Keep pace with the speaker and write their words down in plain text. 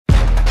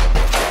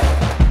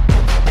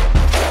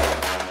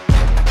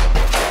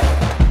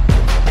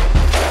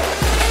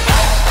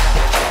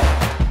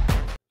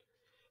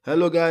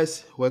Hello,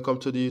 guys. Welcome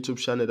to the YouTube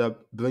channel that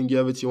bring you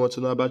everything you want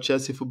to know about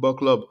Chelsea Football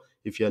Club.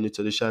 If you are new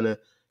to the channel,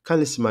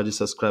 kindly smash the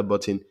subscribe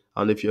button.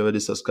 And if you already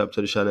subscribed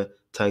to the channel,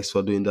 thanks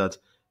for doing that.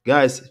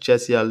 Guys,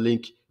 Chelsea are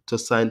linked to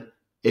sign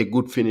a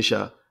good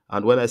finisher.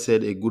 And when I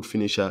said a good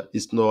finisher,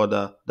 it's no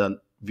other than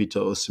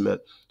Victor Osimhen.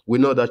 We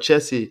know that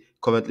Chelsea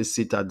currently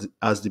sit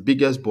as the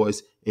biggest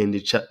boys in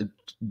the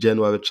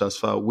January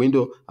transfer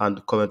window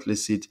and currently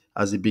sit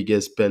as the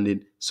biggest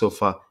spending so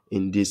far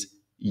in this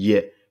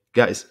year.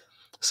 Guys,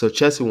 so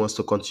Chelsea wants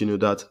to continue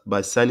that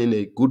by signing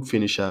a good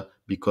finisher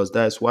because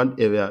that is one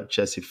area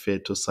Chelsea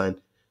failed to sign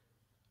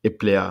a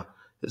player.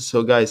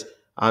 So guys,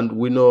 and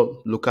we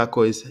know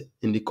Lukaku is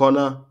in the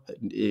corner.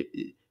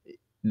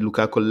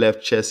 Lukaku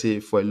left Chelsea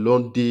for a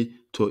loan deal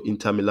to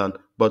Inter Milan.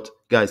 But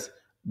guys,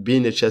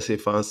 being a Chelsea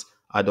fans,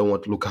 I don't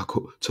want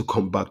Lukaku to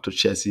come back to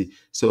Chelsea.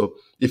 So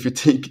if you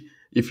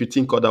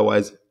think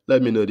otherwise,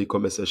 let me know in the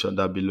comment section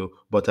down below.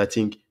 But I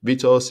think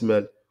Victor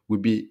Osimhen will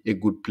be a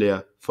good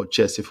player for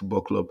Chelsea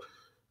Football Club.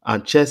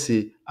 And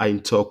Chelsea are in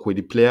talk with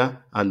the player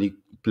and the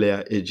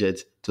player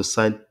agent to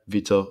sign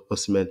Victor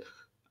Osimhen.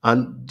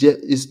 And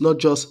it's not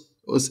just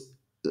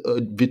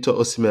Victor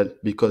Osimhen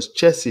because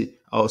Chelsea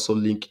are also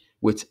linked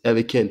with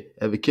Harry Kane.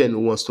 Harry Kane who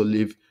wants to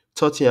leave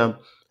Tottenham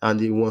and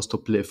he wants to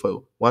play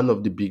for one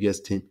of the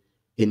biggest teams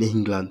in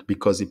England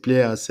because the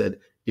player said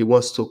he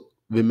wants to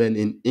remain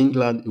in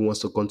England. He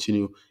wants to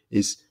continue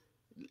his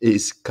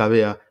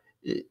career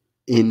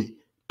in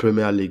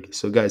Premier League.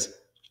 So guys,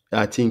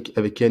 I think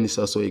Harry Kane is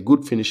also a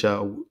good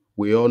finisher.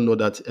 We all know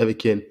that Harry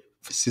Kane,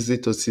 season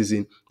to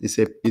season, is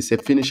a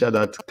finisher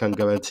that can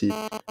guarantee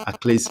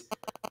at least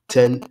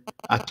 10,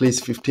 at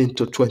least 15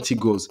 to 20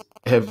 goals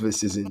every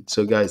season.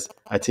 So guys,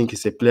 I think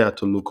it's a player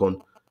to look on,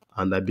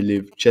 and I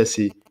believe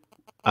Chelsea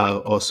are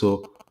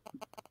also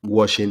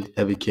watching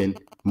Harry Kane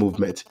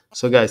movement.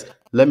 So guys,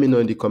 let me know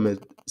in the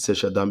comment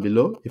section down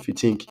below if you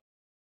think